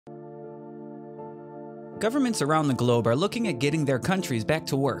Governments around the globe are looking at getting their countries back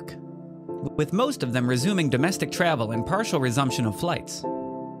to work, with most of them resuming domestic travel and partial resumption of flights.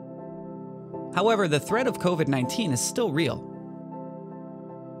 However, the threat of COVID-19 is still real.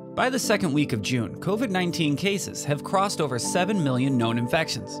 By the second week of June, COVID-19 cases have crossed over 7 million known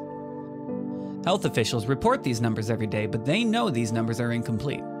infections. Health officials report these numbers every day, but they know these numbers are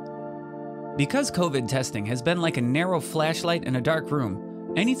incomplete. Because COVID testing has been like a narrow flashlight in a dark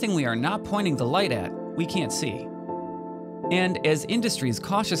room, anything we are not pointing the light at, we can't see. And as industries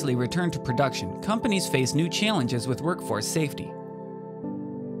cautiously return to production, companies face new challenges with workforce safety.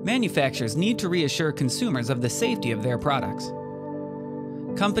 Manufacturers need to reassure consumers of the safety of their products.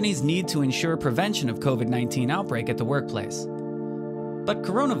 Companies need to ensure prevention of COVID-19 outbreak at the workplace. But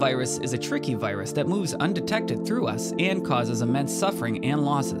coronavirus is a tricky virus that moves undetected through us and causes immense suffering and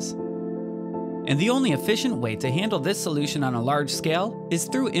losses. And the only efficient way to handle this solution on a large scale is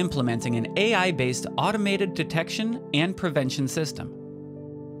through implementing an AI-based automated detection and prevention system.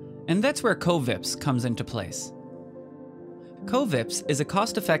 And that's where CoVIPS comes into place. CoVIPS is a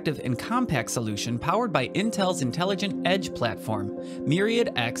cost-effective and compact solution powered by Intel's Intelligent Edge platform,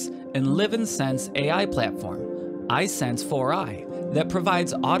 MyriadX, and LivNSense AI Platform, iSense 4i, that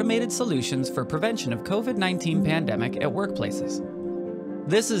provides automated solutions for prevention of COVID-19 pandemic at workplaces.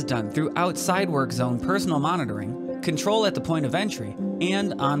 This is done through outside work zone personal monitoring, control at the point of entry,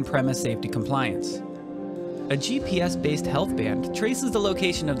 and on-premise safety compliance. A GPS-based health band traces the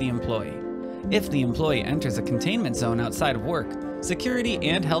location of the employee. If the employee enters a containment zone outside of work, security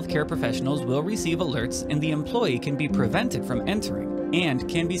and healthcare professionals will receive alerts and the employee can be prevented from entering and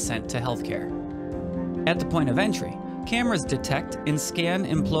can be sent to healthcare. At the point of entry, cameras detect and scan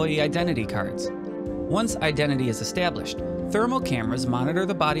employee identity cards. Once identity is established, thermal cameras monitor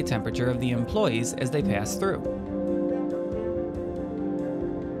the body temperature of the employees as they pass through.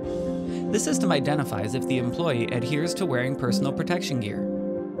 The system identifies if the employee adheres to wearing personal protection gear.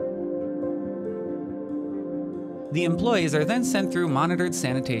 The employees are then sent through monitored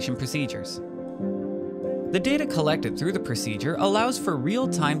sanitation procedures. The data collected through the procedure allows for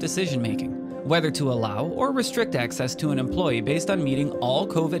real-time decision-making, whether to allow or restrict access to an employee based on meeting all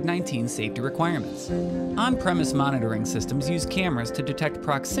COVID-19 safety requirements. On-premise monitoring systems use cameras to detect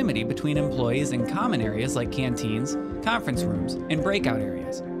proximity between employees in common areas like canteens, conference rooms, and breakout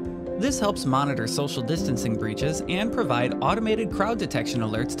areas. This helps monitor social distancing breaches and provide automated crowd detection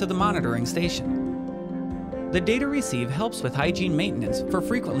alerts to the monitoring station. The data received helps with hygiene maintenance for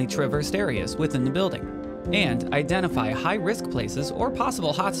frequently traversed areas within the building, and identify high-risk places or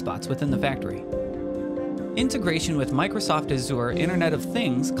possible hotspots within the factory. Integration with Microsoft Azure Internet of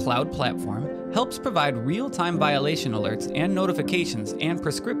Things cloud platform helps provide real-time violation alerts and notifications and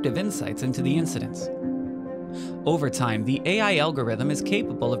prescriptive insights into the incidents. Over time, the AI algorithm is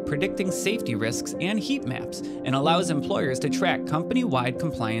capable of predicting safety risks and heat maps and allows employers to track company-wide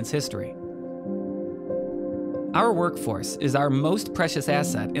compliance history. Our workforce is our most precious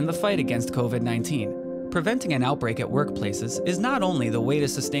asset in the fight against COVID-19. Preventing an outbreak at workplaces is not only the way to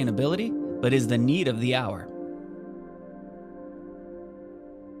sustainability, but is the need of the hour.